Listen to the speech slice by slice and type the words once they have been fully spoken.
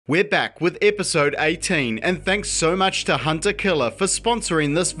We're back with episode 18, and thanks so much to Hunter Killer for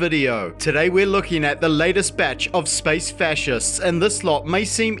sponsoring this video. Today we're looking at the latest batch of space fascists, and this lot may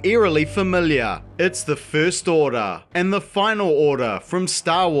seem eerily familiar. It's the First Order, and the Final Order from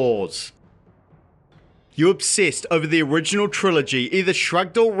Star Wars. You obsessed over the original trilogy either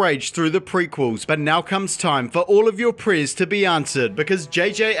shrugged or raged through the prequels, but now comes time for all of your prayers to be answered because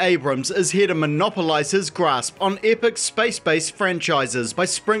J.J. Abrams is here to monopolize his grasp on epic space-based franchises by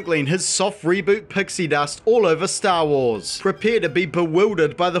sprinkling his soft reboot pixie dust all over Star Wars. Prepare to be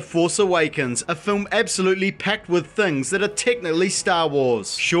bewildered by The Force Awakens, a film absolutely packed with things that are technically Star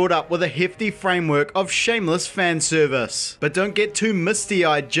Wars, shored up with a hefty framework of shameless fan service. But don't get too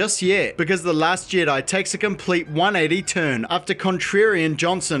misty-eyed just yet, because The Last Jedi takes a complete 180 turn after contrarian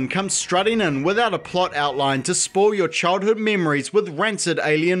Johnson comes strutting in without a plot outline to spoil your childhood memories with rancid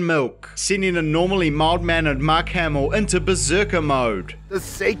alien milk, sending a normally mild-mannered Mark Hamill into berserker mode. The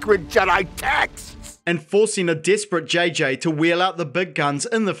sacred Jedi texts! And forcing a desperate JJ to wheel out the big guns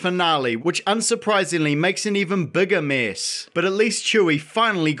in the finale, which unsurprisingly makes an even bigger mess. But at least Chewie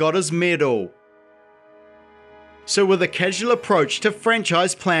finally got his medal. So with a casual approach to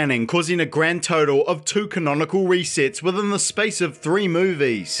franchise planning causing a grand total of 2 canonical resets within the space of 3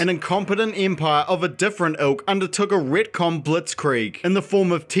 movies, an incompetent empire of a different ilk undertook a retcon blitzkrieg in the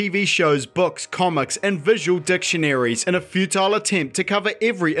form of TV shows, books, comics, and visual dictionaries in a futile attempt to cover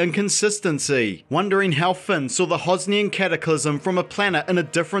every inconsistency. Wondering how Finn saw the Hosnian cataclysm from a planet in a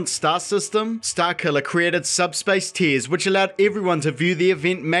different star system? Starkiller created subspace tiers which allowed everyone to view the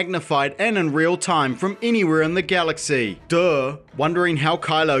event magnified and in real time from anywhere in the galaxy. Duh. Wondering how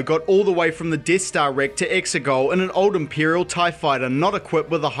Kylo got all the way from the Death Star wreck to Exegol in an old Imperial TIE fighter not equipped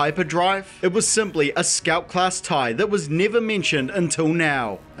with a hyperdrive? It was simply a Scout class TIE that was never mentioned until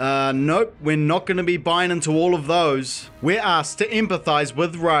now. Nope, we're not going to be buying into all of those. We're asked to empathize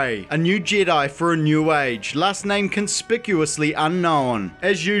with Rey, a new Jedi for a new age, last name conspicuously unknown.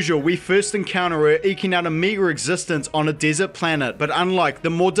 As usual, we first encounter her eking out a meager existence on a desert planet, but unlike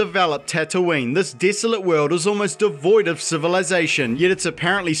the more developed Tatooine, this desolate world is almost devoid of civilization, yet it's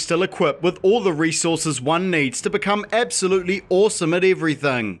apparently still equipped with all the resources one needs to become absolutely awesome at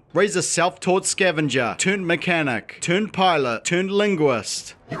everything. Rey's a self-taught scavenger, turned mechanic, turned pilot, turned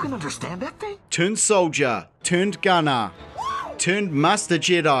linguist. You can understand that thing? Turned soldier, turned gunner, turned master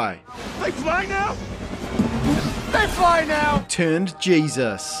Jedi. They fly now? They fly now! Turned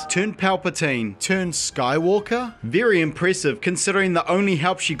Jesus, turned Palpatine, turned Skywalker? Very impressive considering the only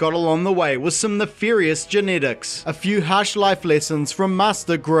help she got along the way was some nefarious genetics, a few harsh life lessons from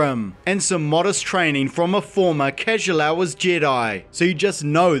Master Grimm, and some modest training from a former casual hours Jedi. So you just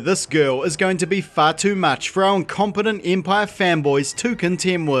know this girl is going to be far too much for our incompetent Empire fanboys to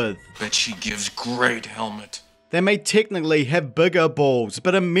contend with. Bet she gives great helmet. They may technically have bigger balls,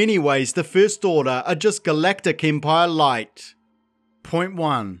 but in many ways the First Order are just Galactic Empire light. Point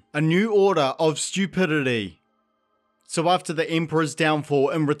 1. A new order of stupidity. So after the Emperor's downfall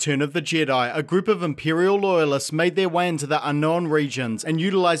in Return of the Jedi, a group of Imperial loyalists made their way into the unknown regions and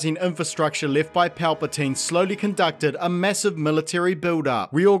utilizing infrastructure left by Palpatine slowly conducted a massive military build-up,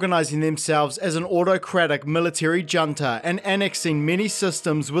 reorganizing themselves as an autocratic military junta and annexing many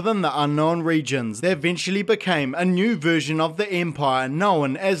systems within the unknown regions. They eventually became a new version of the Empire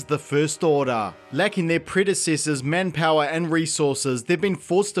known as the First Order. Lacking their predecessors' manpower and resources, they've been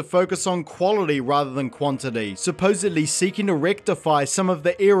forced to focus on quality rather than quantity, supposedly seeking to rectify some of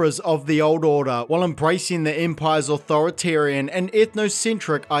the errors of the old order while embracing the Empire's authoritarian and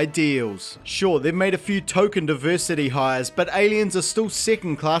ethnocentric ideals. Sure, they've made a few token diversity hires, but aliens are still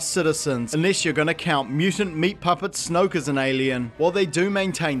second-class citizens, unless you're gonna count mutant meat puppet Snoke as an alien. While they do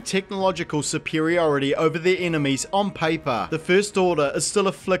maintain technological superiority over their enemies on paper, the First Order is still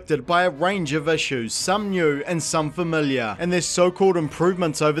afflicted by a range of issues, some new and some familiar, and their so-called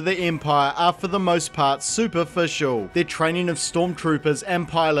improvements over the Empire are for the most part superficial. Their training of stormtroopers and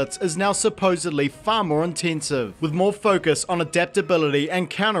pilots is now supposedly far more intensive, with more focus on adaptability and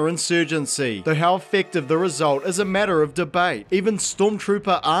counterinsurgency, though how effective the result is a matter of debate. Even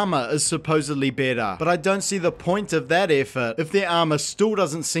stormtrooper armor is supposedly better, but I don't see the point of that effort if their armor still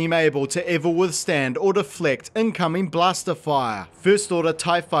doesn't seem able to ever withstand or deflect incoming blaster fire. First Order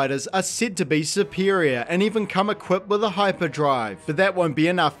TIE fighters are said to be superior and even come equipped with a hyperdrive, but that won't be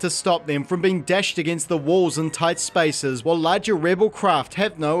enough to stop them from being dashed against the walls in tight spaces, while larger rebel craft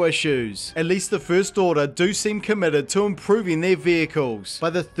have no issues. At least the First Order do seem committed to improving their vehicles. By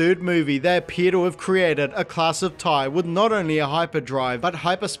the third movie, they appear to have created a class of TIE with not only a hyperdrive, but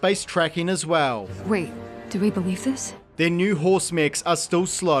hyperspace tracking as well. Wait, do we believe this? Their new horse mechs are still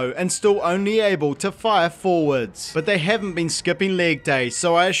slow and still only able to fire forwards, but they haven't been skipping leg day,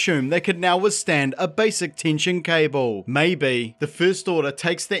 so I assume they could now withstand a basic tension cable. Maybe. The First Order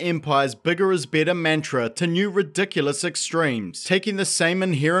takes the Empire's bigger is better mantra to new ridiculous extremes, taking the same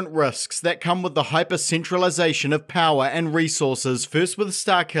inherent risks that come with the hyper-centralization of power and resources, first with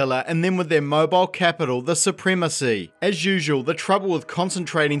Starkiller and then with their mobile capital, the Supremacy. As usual, the trouble with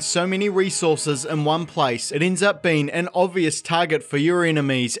concentrating so many resources in one place, it ends up being an obvious target for your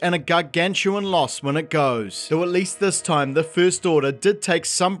enemies and a gargantuan loss when it goes. Though at least this time, the First Order did take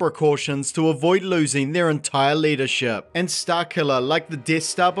some precautions to avoid losing their entire leadership. And Starkiller, like the Death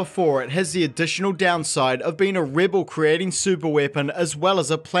Star before it, has the additional downside of being a rebel creating superweapon as well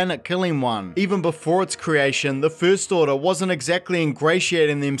as a planet killing one. Even before its creation, the First Order wasn't exactly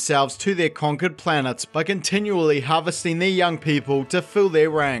ingratiating themselves to their conquered planets by continually harvesting their young people to fill their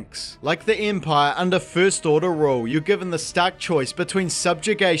ranks. Like the Empire under First Order rule, you're given the stark choice between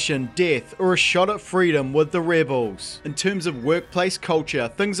subjugation, death, or a shot at freedom with the rebels. In terms of workplace culture,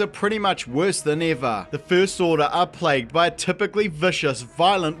 things are pretty much worse than ever. The First Order are plagued by a typically vicious,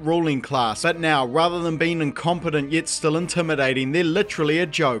 violent ruling class, but now, rather than being incompetent yet still intimidating, they're literally a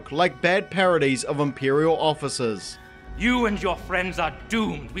joke, like bad parodies of Imperial officers. You and your friends are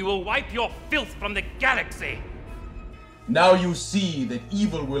doomed. We will wipe your filth from the galaxy. Now you see that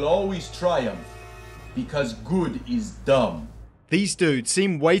evil will always triumph, because good is dumb. These dudes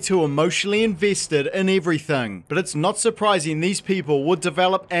seem way too emotionally invested in everything, but it's not surprising these people would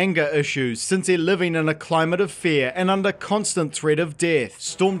develop anger issues since they're living in a climate of fear and under constant threat of death.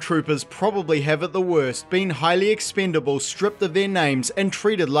 Stormtroopers probably have it the worst, being highly expendable, stripped of their names and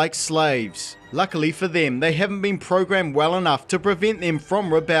treated like slaves. Luckily for them, they haven't been programmed well enough to prevent them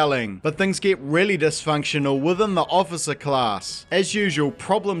from rebelling, but things get really dysfunctional within the officer class. As usual,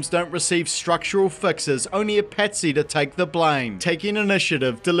 problems don't receive structural fixes, only a patsy to take the blame. Taking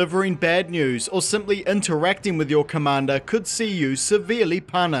initiative, delivering bad news, or simply interacting with your commander could see you severely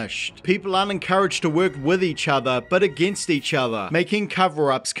punished. People aren't encouraged to work with each other, but against each other, making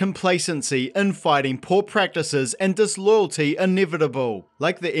cover-ups, complacency, infighting, poor practices, and disloyalty inevitable.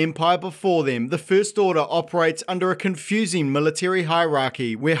 Like the Empire before them, the First Order operates under a confusing military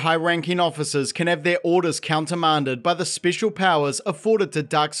hierarchy where high-ranking officers can have their orders countermanded by the special powers afforded to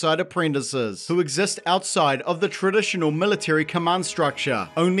dark side apprentices who exist outside of the traditional military command structure,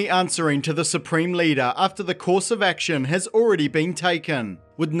 only answering to the Supreme Leader after the course of action has already been taken.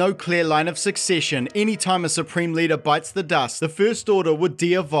 With no clear line of succession, anytime a Supreme Leader bites the dust, the First Order would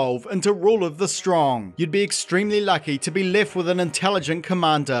de-evolve into rule of the strong. You'd be extremely lucky to be left with an intelligent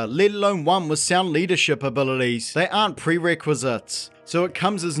commander, let alone one with sound leadership abilities. They aren't prerequisites. So it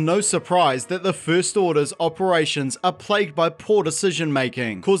comes as no surprise that the First Order's operations are plagued by poor decision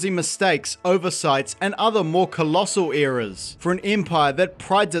making, causing mistakes, oversights, and other more colossal errors. For an empire that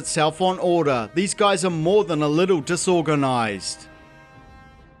prides itself on order, these guys are more than a little disorganized.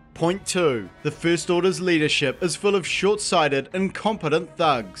 Point 2. The First Order's leadership is full of short-sighted, incompetent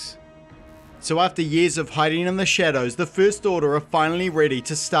thugs. So after years of hiding in the shadows, the First Order are finally ready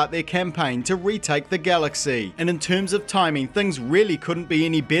to start their campaign to retake the galaxy. And in terms of timing, things really couldn't be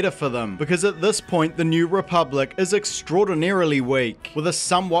any better for them, because at this point the New Republic is extraordinarily weak. With a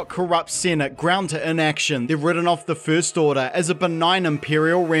somewhat corrupt Senate ground to inaction, they've written off the First Order as a benign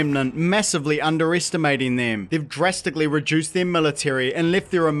Imperial remnant, massively underestimating them. They've drastically reduced their military and left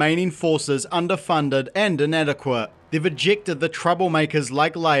their remaining forces underfunded and inadequate. They've ejected the troublemakers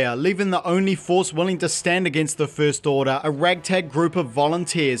like Leia, leaving the only force willing to stand against the First Order a ragtag group of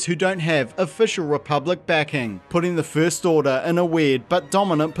volunteers who don't have official Republic backing, putting the First Order in a weird but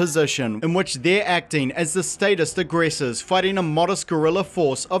dominant position in which they're acting as the statist aggressors fighting a modest guerrilla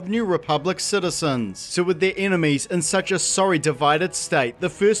force of New Republic citizens. So with their enemies in such a sorry divided state, the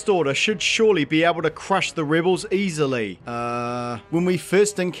First Order should surely be able to crush the rebels easily. When we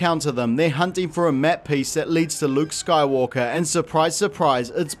first encounter them, they're hunting for a map piece that leads to Luke Skywalker, and surprise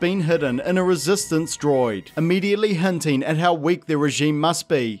surprise, it's been hidden in a resistance droid, immediately hinting at how weak their regime must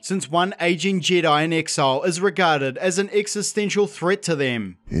be, since one aging Jedi in exile is regarded as an existential threat to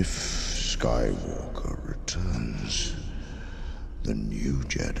them. If Skywalker returns, the new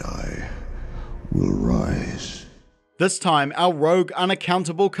Jedi will rise. This time, our rogue,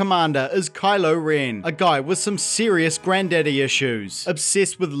 unaccountable commander is Kylo Ren, a guy with some serious granddaddy issues.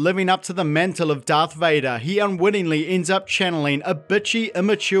 Obsessed with living up to the mantle of Darth Vader, he unwittingly ends up channeling a bitchy,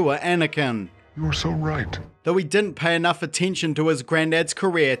 immature Anakin. You're so right. Though he didn't pay enough attention to his granddad's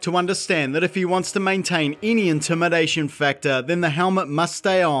career to understand that if he wants to maintain any intimidation factor, then the helmet must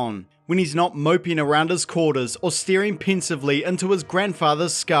stay on. when he's not moping around his quarters or staring pensively into his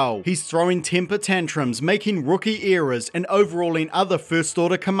grandfather's skull. He's throwing temper tantrums, making rookie errors, and overhauling other First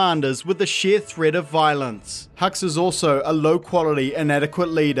Order commanders with the sheer threat of violence. Hux is also a low-quality, inadequate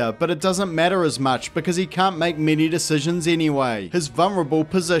leader, but it doesn't matter as much because he can't make many decisions anyway. His vulnerable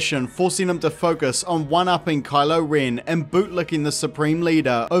position forcing him to focus on one-upping Kylo Ren and bootlicking the Supreme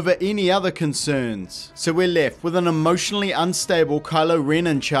Leader over any other concerns. So we're left with an emotionally unstable Kylo Ren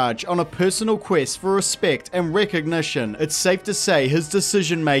in charge on a personal quest for respect and recognition. It's safe to say his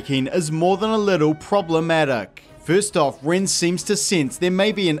decision-making is more than a little problematic. First off, Ren seems to sense there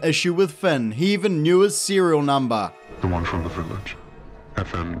may be an issue with Finn. He even knew his serial number. The one from the village.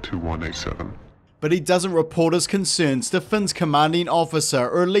 FM 2187. But he doesn't report his concerns to Finn's commanding officer,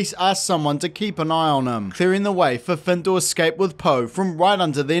 or at least ask someone to keep an eye on him, clearing the way for Finn to escape with Poe from right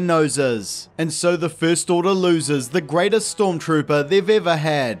under their noses. And so the First Order loses the greatest stormtrooper they've ever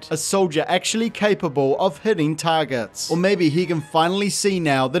had, a soldier actually capable of hitting targets. Or maybe he can finally see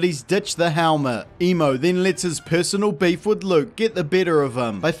now that he's ditched the helmet. Emo then lets his personal beef with Luke get the better of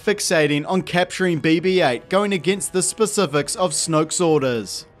him by fixating on capturing BB-8, going against the specifics of Snoke's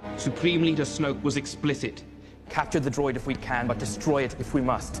orders. Supreme Leader Snoke was explicit. Capture the droid if we can, but destroy it if we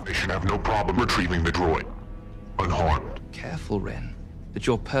must. They should have no problem retrieving the droid. Unharmed. Careful, Ren. That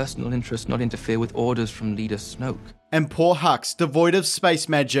your personal interests not interfere with orders from Leader Snoke. And poor Hux, devoid of space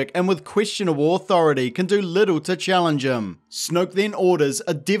magic and with questionable authority, can do little to challenge him. Snoke then orders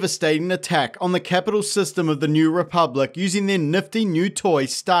a devastating attack on the capital system of the New Republic using their nifty new toy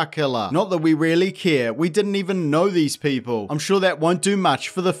Starkiller. Not that we really care, we didn't even know these people. I'm sure that won't do much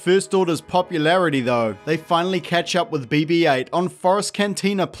for the First Order's popularity though. They finally catch up with BB-8 on Forest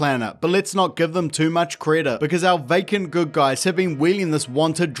Cantina planet, but let's not give them too much credit because our vacant good guys have been wheeling this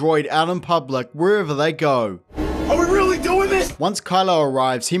wanted droid out in public wherever they go. Are we really doing this? Once Kylo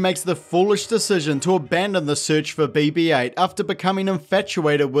arrives, he makes the foolish decision to abandon the search for BB-8 after becoming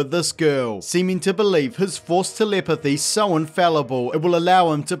infatuated with this girl, seeming to believe his Force telepathy so infallible it will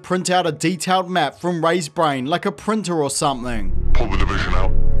allow him to print out a detailed map from Rey's brain like a printer or something. Pull the division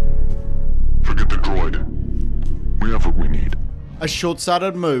out. Forget the droid. We have what we need. A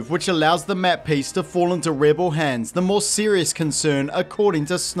short-sighted move which allows the map piece to fall into rebel hands, the more serious concern according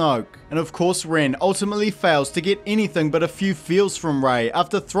to Snoke. And of course Ren ultimately fails to get anything but a few feels from Rey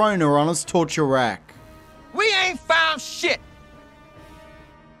after throwing her on his torture rack. We ain't found shit!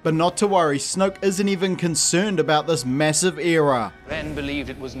 But not to worry, Snoke isn't even concerned about this massive error. Ren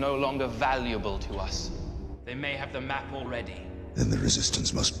believed it was no longer valuable to us. They may have the map already. Then the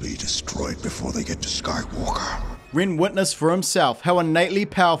Resistance must be destroyed before they get to Skywalker. Ren witnessed for himself how innately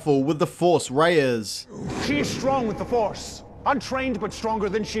powerful with the Force Rey is. She is strong with the Force. Untrained but stronger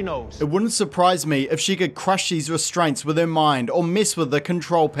than she knows. It wouldn't surprise me if she could crush these restraints with her mind or mess with the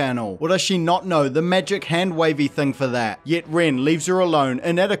control panel. Or does she not know the magic hand-wavy thing for that? Yet Ren leaves her alone,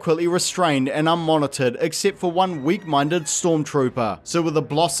 inadequately restrained and unmonitored except for one weak-minded stormtrooper. So with a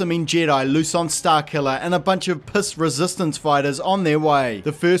blossoming Jedi loose on Starkiller and a bunch of pissed Resistance fighters on their way,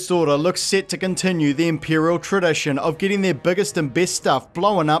 the First Order looks set to continue the Imperial tradition of getting their biggest and best stuff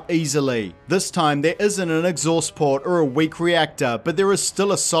blown up easily. This time there isn't an exhaust port or a weak reactor, but there is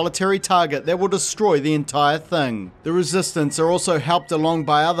still a solitary target that will destroy the entire thing. The Resistance are also helped along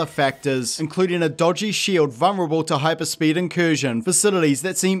by other factors, including a dodgy shield vulnerable to hyperspeed incursion, facilities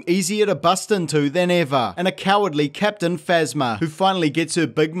that seem easier to bust into than ever, and a cowardly Captain Phasma, who finally gets her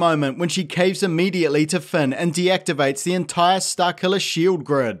big moment when she caves immediately to Finn and deactivates the entire Starkiller shield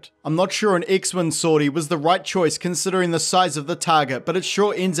grid. I'm not sure an X-Wing sortie was the right choice considering the size of the target, but it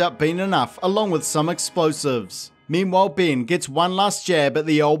sure ends up being enough, along with some explosives. Meanwhile, Ben gets one last jab at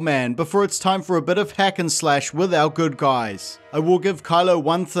the old man before it's time for a bit of hack and slash with our good guys. I will give Kylo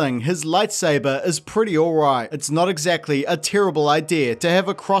one thing, his lightsaber is pretty alright. It's not exactly a terrible idea to have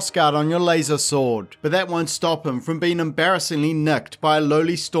a crossguard on your laser sword, but that won't stop him from being embarrassingly nicked by a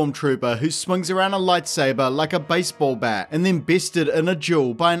lowly stormtrooper who swings around a lightsaber like a baseball bat and then bested in a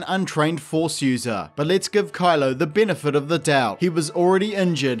duel by an untrained Force user. But let's give Kylo the benefit of the doubt. He was already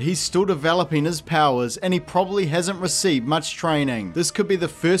injured, he's still developing his powers, and he probably hasn't received much training. This could be the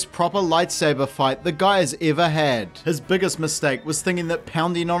first proper lightsaber fight the guy has ever had. His biggest mistake was thinking that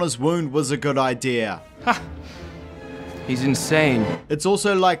pounding on his wound was a good idea. Ha! He's insane. It's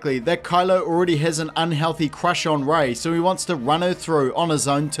also likely that Kylo already has an unhealthy crush on Rey, so he wants to run her through on his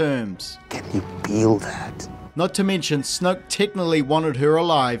own terms. Can you feel that? Not to mention, Snoke technically wanted her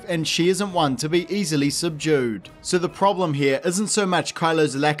alive, and she isn't one to be easily subdued. So the problem here isn't so much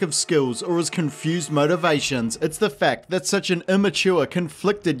Kylo's lack of skills or his confused motivations, it's the fact that such an immature,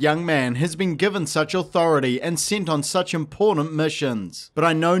 conflicted young man has been given such authority and sent on such important missions. But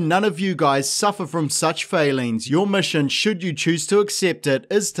I know none of you guys suffer from such failings. Your mission, should you choose to accept it,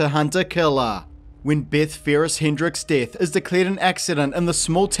 is to hunt a killer. When Beth Ferris Hendrick's death is declared an accident in the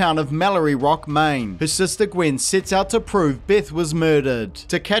small town of Mallory Rock, Maine, her sister Gwen sets out to prove Beth was murdered.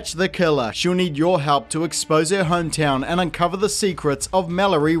 To catch the killer, she'll need your help to expose her hometown and uncover the secrets of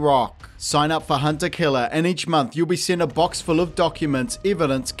Mallory Rock. Sign up for Hunt a Killer, and each month you'll be sent a box full of documents,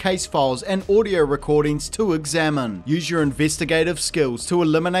 evidence, case files, and audio recordings to examine. Use your investigative skills to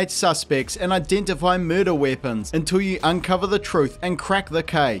eliminate suspects and identify murder weapons until you uncover the truth and crack the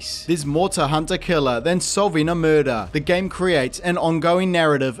case. There's more to Hunt a Killer than solving a murder. The game creates an ongoing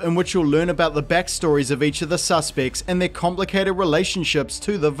narrative in which you'll learn about the backstories of each of the suspects and their complicated relationships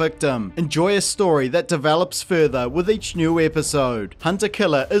to the victim. Enjoy a story that develops further with each new episode. Hunt a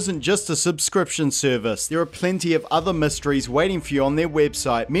Killer isn't just a subscription service. There are plenty of other mysteries waiting for you on their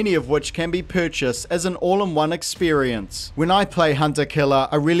website, many of which can be purchased as an all-in-one experience. When I play Hunt a Killer,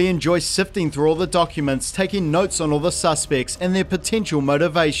 I really enjoy sifting through all the documents, taking notes on all the suspects and their potential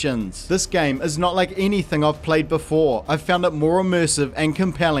motivations. This game is not like anything I've played before. I found it more immersive and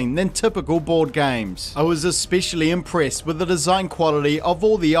compelling than typical board games. I was especially impressed with the design quality of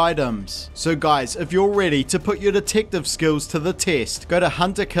all the items. So guys, if you're ready to put your detective skills to the test, go to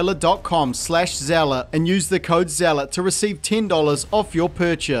hunterkiller.com/zealot and use the code ZEALOT to receive $10 off your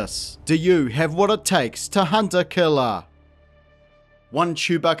purchase. Do you have what it takes to hunt a killer? One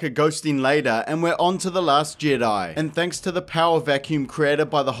Chewbacca ghosting later, and we're on to The Last Jedi. And thanks to the power vacuum created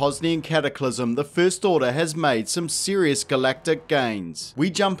by the Hosnian Cataclysm, the First Order has made some serious galactic gains. We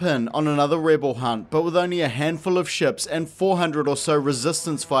jump in on another rebel hunt, but with only a handful of ships and 400 or so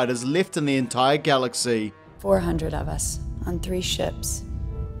resistance fighters left in the entire galaxy. 400 of us, on 3 ships.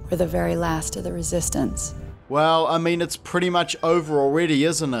 We're the very last of the resistance. Well, I mean, it's pretty much over already,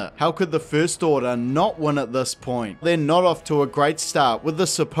 isn't it? How could the First Order not win at this point? They're not off to a great start with the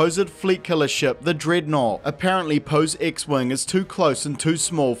supposed fleet killer ship, the Dreadnought. Apparently, Poe's X-Wing is too close and too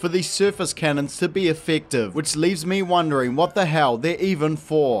small for these surface cannons to be effective, which leaves me wondering what the hell they're even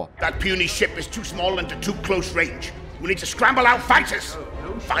for. That puny ship is too small and to too close range. We need to scramble out fighters.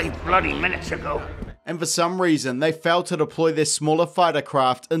 5 bloody minutes ago. And for some reason, they failed to deploy their smaller fighter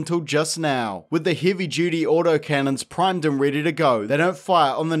craft until just now. With the heavy-duty autocannons primed and ready to go, they don't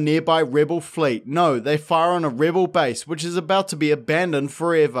fire on the nearby rebel fleet. No, they fire on a rebel base, which is about to be abandoned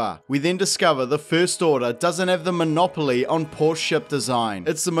forever. We then discover the First Order doesn't have the monopoly on poor ship design.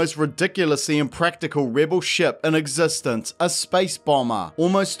 It's the most ridiculously impractical rebel ship in existence, a space bomber.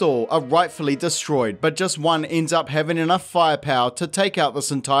 Almost all are rightfully destroyed, but just one ends up having enough firepower to take out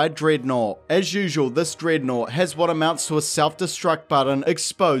this entire dreadnought. As usual, this dreadnought has what amounts to a self-destruct button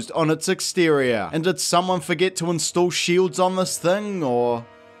exposed on its exterior. And did someone forget to install shields on this thing, or?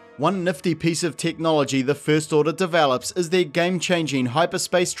 One nifty piece of technology the First Order develops is their game-changing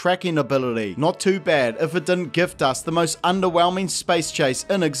hyperspace tracking ability. Not too bad if it didn't gift us the most underwhelming space chase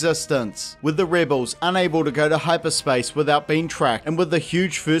in existence. With the rebels unable to go to hyperspace without being tracked, and with the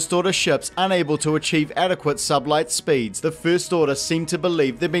huge First Order ships unable to achieve adequate sublight speeds, the First Order seem to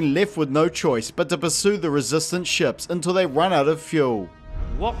believe they've been left with no choice but to pursue the resistance ships until they run out of fuel.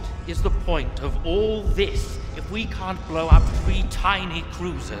 What is the point of all this if we can't blow up 3 tiny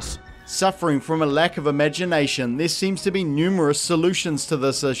cruisers? Suffering from a lack of imagination, there seems to be numerous solutions to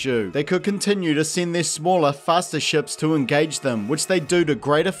this issue. They could continue to send their smaller, faster ships to engage them, which they do to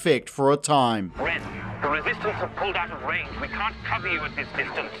great effect for a time. Red, the resistance have pulled out of range. We can't cover you at this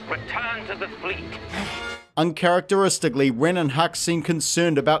distance. Return to the fleet. Uncharacteristically, Ren and Hux seem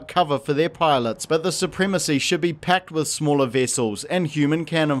concerned about cover for their pilots, but the Supremacy should be packed with smaller vessels and human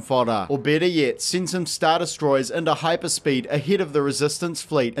cannon fodder. Or better yet, send some Star Destroyers into hyperspeed ahead of the Resistance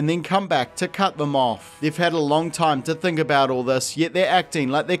fleet and then come back to cut them off. They've had a long time to think about all this, yet they're acting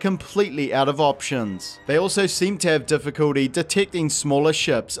like they're completely out of options. They also seem to have difficulty detecting smaller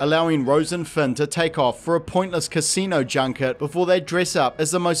ships, allowing Rose and Finn to take off for a pointless casino junket before they dress up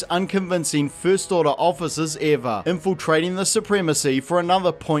as the most unconvincing First Order officers ever, infiltrating the Supremacy for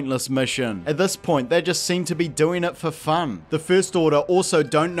another pointless mission. At this point, they just seem to be doing it for fun. The First Order also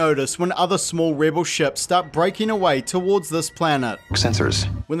don't notice when other small rebel ships start breaking away towards this planet. Sensors.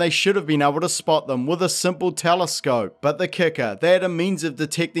 When they should have been able to spot them with a simple telescope. But the kicker, they had a means of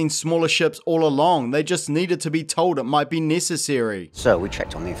detecting smaller ships all along. They just needed to be told it might be necessary. So we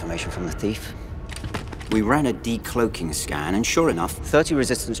checked on the information from the thief. We ran a decloaking scan, and sure enough, 30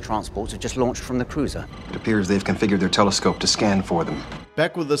 resistance transports have just launched from the cruiser. It appears they've configured their telescope to scan for them.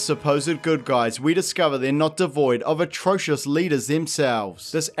 Back with the supposed good guys, we discover they're not devoid of atrocious leaders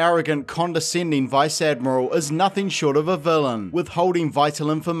themselves. This arrogant, condescending Vice Admiral is nothing short of a villain, withholding vital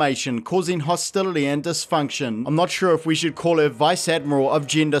information, causing hostility and dysfunction. I'm not sure if we should call her Vice Admiral of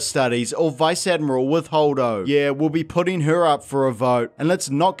Gender Studies or Vice Admiral Withholdo. Yeah, we'll be putting her up for a vote. And let's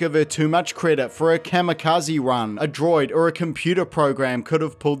not give her too much credit for her kamikaze run. A droid or a computer program could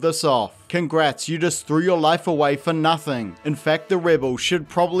have pulled this off. Congrats, you just threw your life away for nothing. In fact, the rebels should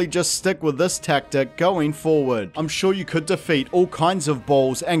probably just stick with this tactic going forward. I'm sure you could defeat all kinds of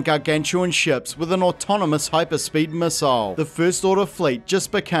balls and gargantuan ships with an autonomous hyperspeed missile. The First Order fleet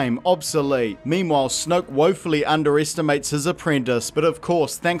just became obsolete. Meanwhile, Snoke woefully underestimates his apprentice, but of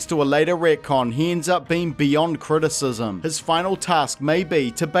course, thanks to a later retcon, he ends up being beyond criticism. His final task may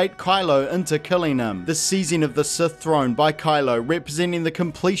be to bait Kylo into killing him. The seizing of the Sith throne by Kylo representing the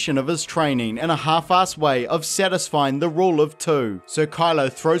completion of his training and a half-assed way of satisfying the rule of two. So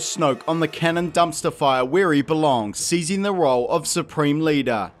Kylo throws Snoke on the cannon dumpster fire where he belongs, seizing the role of Supreme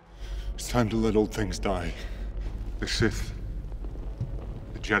Leader. It's time to let old things die. The Sith,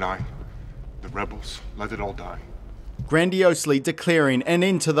 the Jedi, the rebels, let it all die. Grandiosely declaring an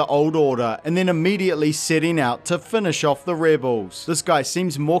end to the old order and then immediately setting out to finish off the rebels. This guy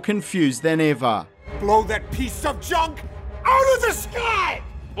seems more confused than ever. Blow that piece of junk out of the sky!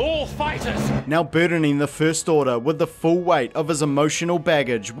 All fighters! Now burdening the First Order with the full weight of his emotional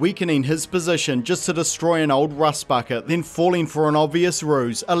baggage, weakening his position just to destroy an old rust bucket, then falling for an obvious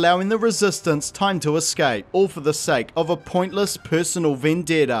ruse, allowing the Resistance time to escape, all for the sake of a pointless personal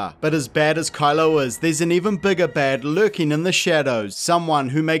vendetta. But as bad as Kylo is, there's an even bigger bad lurking in the shadows, someone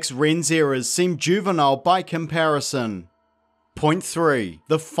who makes Ren's errors seem juvenile by comparison. Point 3.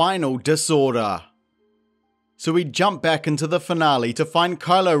 The Final Disorder. So we jump back into the finale to find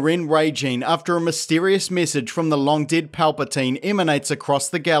Kylo Ren raging after a mysterious message from the long-dead Palpatine emanates across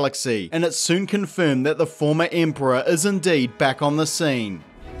the galaxy, and it's soon confirmed that the former Emperor is indeed back on the scene.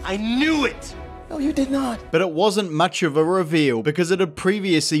 I knew it! No, you did not. But it wasn't much of a reveal because it had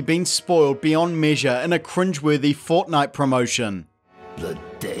previously been spoiled beyond measure in a cringeworthy Fortnite promotion. The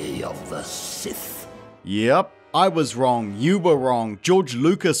day of the Sith. Yep. I was wrong, you were wrong, George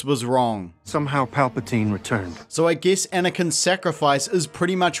Lucas was wrong. Somehow Palpatine returned. So I guess Anakin's sacrifice is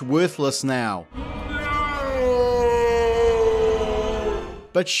pretty much worthless now.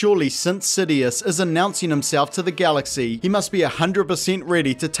 But surely since Sidious is announcing himself to the galaxy, he must be 100%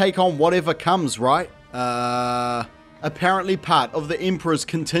 ready to take on whatever comes, right? Apparently part of the Emperor's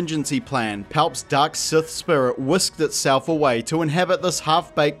contingency plan, Palp's dark Sith spirit whisked itself away to inhabit this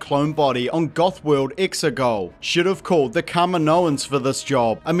half-baked clone body on Gothworld Exegol. Should have called the Kaminoans for this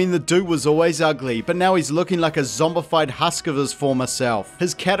job. I mean, the dude was always ugly, but now he's looking like a zombified husk of his former self.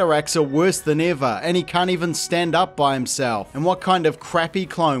 His cataracts are worse than ever, and he can't even stand up by himself. And what kind of crappy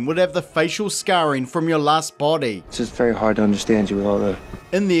clone would have the facial scarring from your last body? It's just very hard to understand you with all the...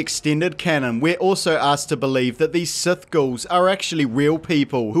 In the extended canon, we're also asked to believe that these Sith ghouls are actually real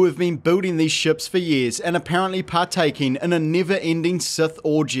people who have been building these ships for years and apparently partaking in a never-ending Sith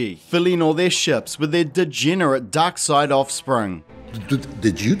orgy, filling all their ships with their degenerate dark side offspring.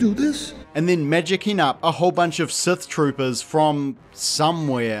 Did you do this? And then magicking up a whole bunch of Sith troopers from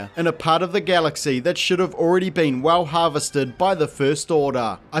somewhere in a part of the galaxy that should have already been well harvested by the First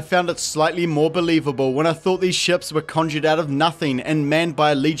Order. I found it slightly more believable when I thought these ships were conjured out of nothing and manned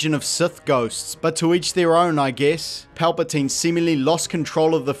by a legion of Sith ghosts, but to each their own, I guess. Palpatine seemingly lost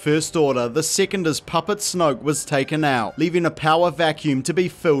control of the First Order the second his puppet Snoke was taken out, leaving a power vacuum to be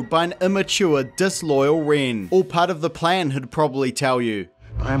filled by an immature, disloyal Ren. All part of the plan, he'd probably tell you.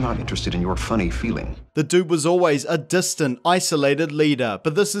 I am not interested in your funny feeling. The dude was always a distant, isolated leader,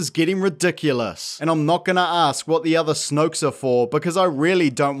 but this is getting ridiculous. And I'm not gonna ask what the other Snokes are for, because I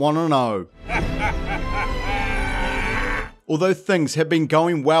really don't want to know. Although things have been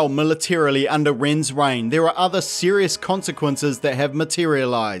going well militarily under Ren's reign, there are other serious consequences that have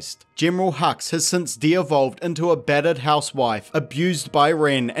materialized. General Hux has since de-evolved into a battered housewife, abused by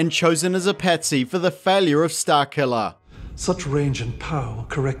Ren, and chosen as a patsy for the failure of Starkiller. Such range and power will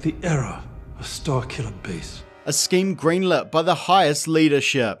correct the error of Starkiller Base. A scheme greenlit by the highest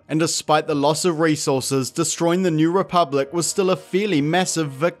leadership, and despite the loss of resources, destroying the New Republic was still a fairly massive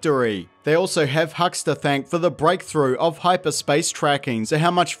victory. They also have Hux to thank for the breakthrough of hyperspace tracking, so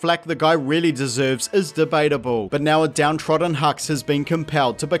how much flack the guy really deserves is debatable. But now a downtrodden Hux has been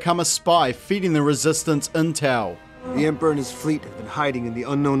compelled to become a spy feeding the Resistance intel. The Emperor and his fleet have been hiding in the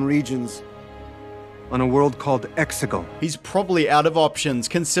unknown regions. on a world called Exegol. He's probably out of options,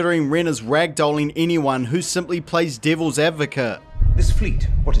 considering Ren is ragdolling anyone who simply plays devil's advocate. This fleet,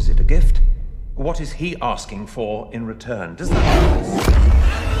 what is it, a gift? What is he asking for in return? Does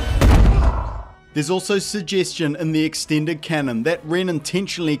that... There's also suggestion in the extended canon that Ren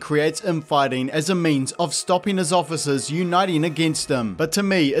intentionally creates infighting as a means of stopping his officers uniting against him, but to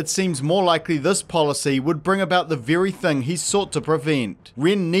me it seems more likely this policy would bring about the very thing he sought to prevent.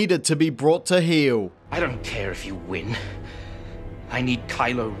 Ren needed to be brought to heel. I don't care if you win. I need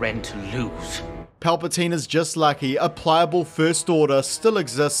Kylo Ren to lose. Palpatine is just lucky a pliable First Order still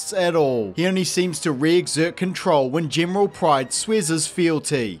exists at all. He only seems to re-exert control when General Pride swears his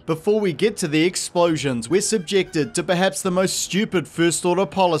fealty. Before we get to the explosions, we're subjected to perhaps the most stupid First Order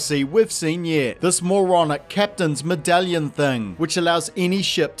policy we've seen yet. This moronic Captain's Medallion thing, which allows any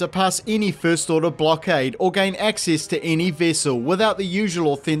ship to pass any First Order blockade or gain access to any vessel without the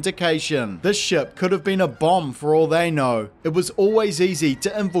usual authentication. This ship could have been a bomb for all they know. It was always easy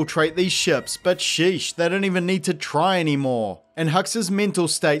to infiltrate these ships, but sheesh, they don't even need to try anymore. And Hux's mental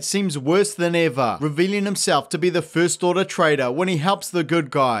state seems worse than ever, revealing himself to be the First Order traitor when he helps the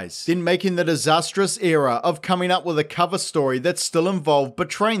good guys, then making the disastrous error of coming up with a cover story that still involved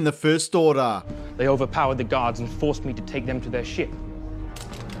betraying the First Order. They overpowered the guards and forced me to take them to their ship.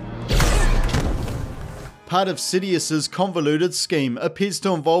 Part of Sidious's convoluted scheme appears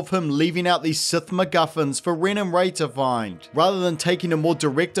to involve him leaving out these Sith MacGuffins for Ren and Rey to find. Rather than taking a more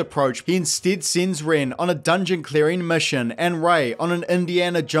direct approach, he instead sends Ren on a dungeon clearing mission and Rey on an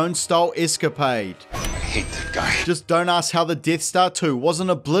Indiana Jones style escapade. I hate that guy. Just don't ask how the Death Star 2 wasn't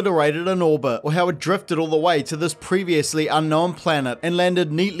obliterated in orbit, or how it drifted all the way to this previously unknown planet and landed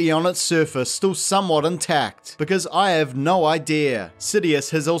neatly on its surface still somewhat intact, because I have no idea.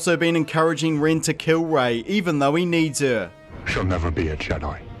 Sidious has also been encouraging Ren to kill Rey even though he needs her. She'll never be a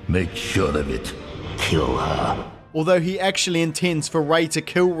Jedi. Make sure of it. Kill her. Although he actually intends for Rey to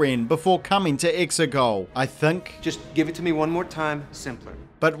kill Ren before coming to Exegol, I think. Just give it to me one more time, simpler.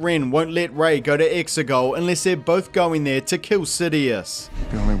 But Ren won't let Rey go to Exegol unless they're both going there to kill Sidious.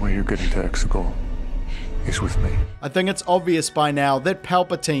 The only way you're getting to Exegol is with me. I think it's obvious by now that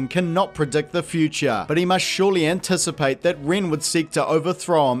Palpatine cannot predict the future, but he must surely anticipate that Ren would seek to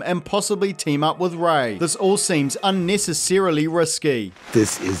overthrow him and possibly team up with Rey. This all seems unnecessarily risky.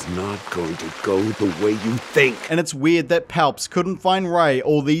 This is not going to go the way you think. And it's weird that Palps couldn't find Rey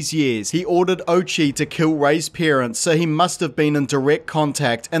all these years. He ordered Ochi to kill Rey's parents, so he must have been in direct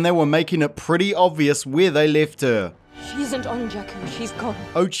contact, and they were making it pretty obvious where they left her. She isn't on Jakku, she's gone.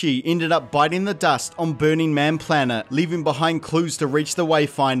 Ochi ended up biting the dust on Burning Man Planet, leaving behind clues to reach the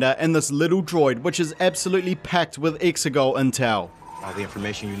Wayfinder and this little droid which is absolutely packed with Exegol intel. All the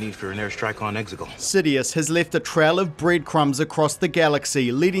information you need for an airstrike on Exegol. Sidious has left a trail of breadcrumbs across the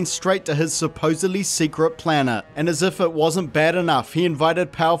galaxy, leading straight to his supposedly secret planet. And as if it wasn't bad enough, he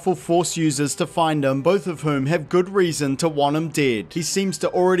invited powerful Force users to find him, both of whom have good reason to want him dead. He seems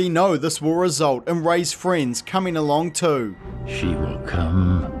to already know this will result in Rey's friends coming along too. She will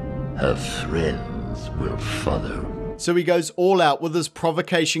come, her friends will follow. So he goes all out with his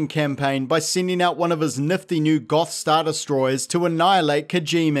provocation campaign by sending out one of his nifty new Goth Star Destroyers to annihilate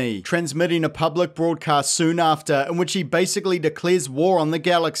Kijimi, transmitting a public broadcast soon after in which he basically declares war on the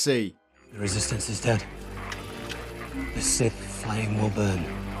galaxy. The Resistance is dead. The Sith flame will burn.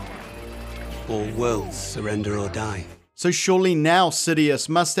 All worlds surrender or die. So surely now Sidious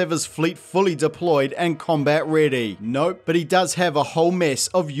must have his fleet fully deployed and combat ready. Nope, but he does have a whole mess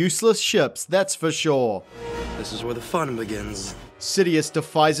of useless ships, that's for sure. This is where the fun begins. Sidious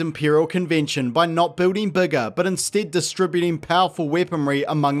defies Imperial convention by not building bigger, but instead distributing powerful weaponry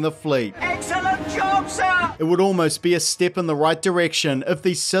among the fleet. Excellent job, sir! It would almost be a step in the right direction if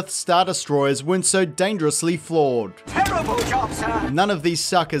these Sith Star Destroyers weren't so dangerously flawed. Terrible job, sir! None of these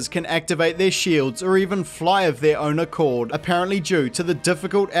suckers can activate their shields or even fly of their own accord, apparently due to the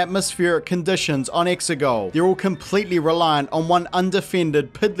difficult atmospheric conditions on Exegol. They're all completely reliant on one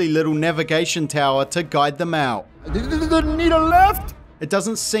undefended, piddly little navigation tower to guide them out. Need a left? It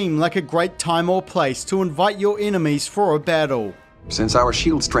doesn't seem like a great time or place to invite your enemies for a battle. Since our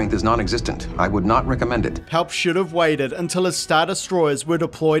shield strength is non-existent, I would not recommend it. Palp should have waited until his Star Destroyers were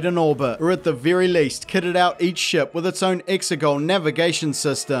deployed in orbit, or at the very least kitted out each ship with its own Exegol navigation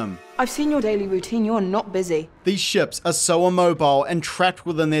system. I've seen your daily routine. You're not busy. These ships are so immobile and trapped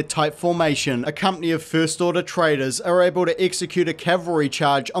within their tight formation, a company of First Order traders are able to execute a cavalry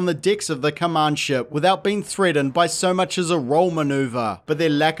charge on the decks of the command ship without being threatened by so much as a roll maneuver. But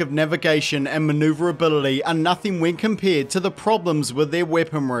their lack of navigation and maneuverability are nothing when compared to the problems with their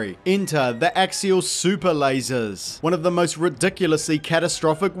weaponry. Enter the axial super lasers, one of the most ridiculously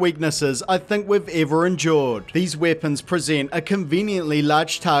catastrophic weaknesses I think we've ever endured. These weapons present a conveniently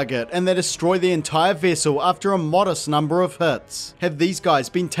large target and they destroy the entire vessel after a modest number of hits. Have these guys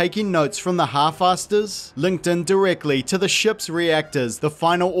been taking notes from the half-asters? Linked in directly to the ship's reactors, the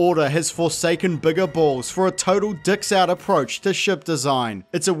Final Order has forsaken bigger balls for a total dicks out approach to ship design.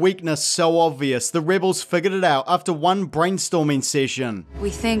 It's a weakness so obvious the rebels figured it out after one brainstorming session. We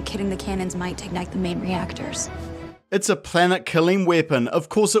think hitting the cannons might ignite the main reactors. It's a planet-killing weapon. Of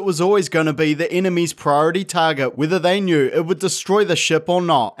course it was always going to be the enemy's priority target, whether they knew it would destroy the ship or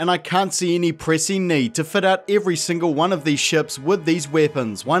not. And I can't see any pressing need to fit out every single one of these ships with these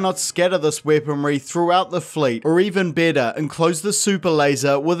weapons. Why not scatter this weaponry throughout the fleet? Or even better, enclose the super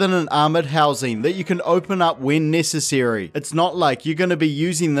laser within an armored housing that you can open up when necessary. It's not like you're going to be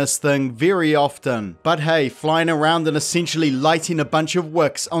using this thing very often. But hey, flying around and essentially lighting a bunch of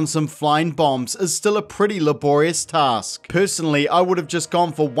wicks on some flying bombs is still a pretty laborious task. Personally, I would have just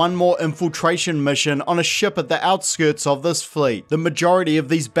gone for one more infiltration mission on a ship at the outskirts of this fleet. The majority of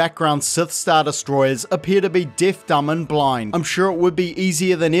these background Sith Star Destroyers appear to be deaf, dumb and blind. I'm sure it would be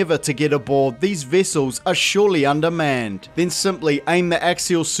easier than ever to get aboard. These vessels are surely undermanned. Then simply aim the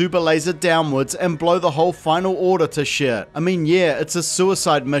axial super laser downwards and blow the whole Final Order to shit. I mean, yeah, it's a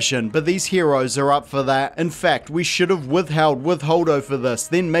suicide mission, but these heroes are up for that. In fact, we should have withheld Holdo for this,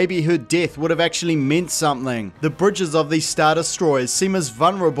 then maybe her death would have actually meant something. The bridges of these Star Destroyers seem as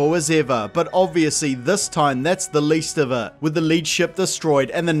vulnerable as ever, but obviously this time that's the least of it. With the lead ship destroyed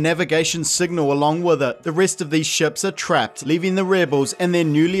and the navigation signal along with it, the rest of these ships are trapped, leaving the rebels and their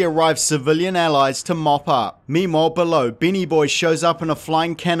newly arrived civilian allies to mop up. Meanwhile below, Benny Boy shows up in a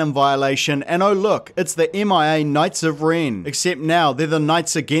flying cannon violation and oh look, it's the MIA Knights of Ren. Except now they're the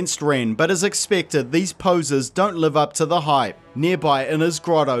Knights against Ren, but as expected, these posers don't live up to the hype. Nearby in his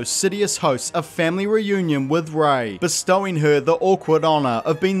grotto, Sidious hosts a family reunion with Rey, bestowing her the awkward honor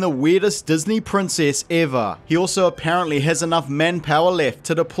of being the weirdest Disney princess ever. He also apparently has enough manpower left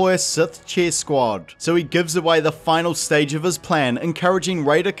to deploy a Sith cheer squad, so he gives away the final stage of his plan, encouraging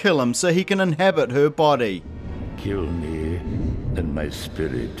Rey to kill him so he can inhabit her body. Kill me, and my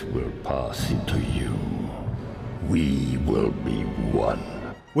spirit will pass into you. We will be one.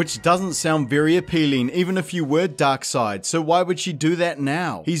 Which doesn't sound very appealing even if you were Darkseid, so why would she do that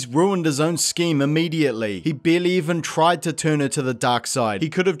now? He's ruined his own scheme immediately. He barely even tried to turn her to the dark side. He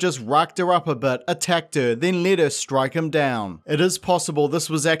could have just racked her up a bit, attacked her, then let her strike him down. It is possible this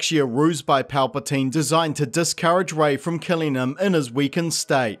was actually a ruse by Palpatine designed to discourage Rey from killing him in his weakened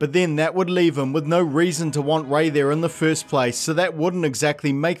state, but then that would leave him with no reason to want Rey there in the first place, so that wouldn't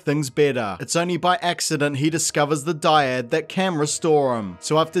exactly make things better. It's only by accident he discovers the dyad that can restore him.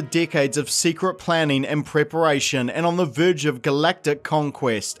 So after decades of secret planning and preparation and on the verge of galactic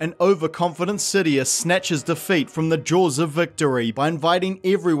conquest, an overconfident Sidious snatches defeat from the jaws of victory by inviting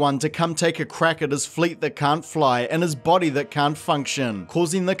everyone to come take a crack at his fleet that can't fly and his body that can't function,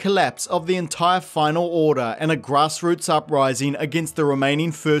 causing the collapse of the entire Final Order and a grassroots uprising against the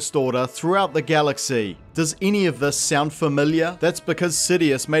remaining First Order throughout the galaxy. Does any of this sound familiar? That's because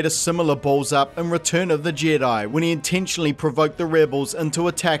Sidious made a similar balls up in Return of the Jedi when he intentionally provoked the rebels into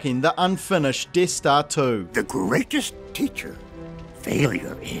attacking the unfinished Death Star 2. The greatest teacher,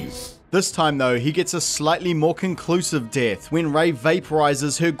 failure is. This time though, he gets a slightly more conclusive death when Rey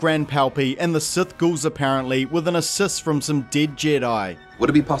vaporizes her grandpalpy and the Sith ghouls apparently with an assist from some dead Jedi. Would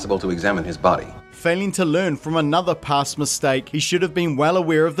it be possible to examine his body? Failing to learn from another past mistake, he should have been well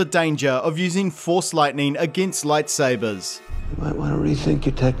aware of the danger of using Force lightning against lightsabers. You might want to rethink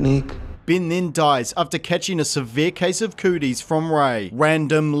your technique. Ben then dies after catching a severe case of cooties from Rey.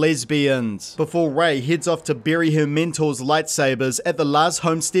 Random lesbians. Before Rey heads off to bury her mentor's lightsabers at the Lars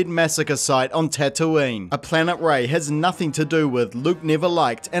Homestead massacre site on Tatooine, a planet Rey has nothing to do with, Luke never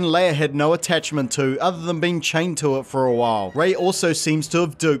liked, and Leia had no attachment to other than being chained to it for a while. Rey also seems to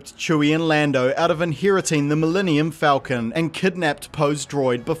have duped Chewie and Lando out of inheriting the Millennium Falcon and kidnapped Poe's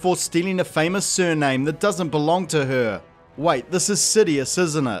droid before stealing a famous surname that doesn't belong to her. Wait, this is Sidious,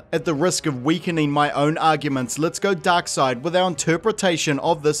 isn't it? At the risk of weakening my own arguments, let's go Darkseid with our interpretation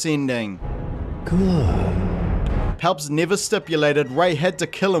of this ending. Good. Palps never stipulated Rey had to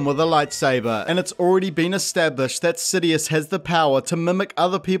kill him with a lightsaber, and it's already been established that Sidious has the power to mimic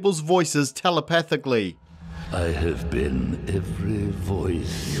other people's voices telepathically. I have been every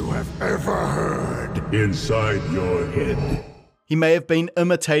voice you have ever heard inside your head. He may have been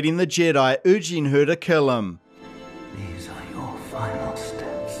imitating the Jedi, urging her to kill him. These are your final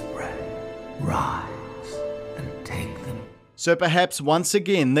steps, Rey. Rise and take them. So perhaps once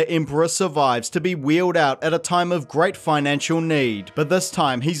again the Emperor survives to be wheeled out at a time of great financial need, but this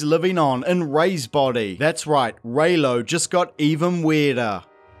time he's living on in Rey's body. That's right, Reylo just got even weirder.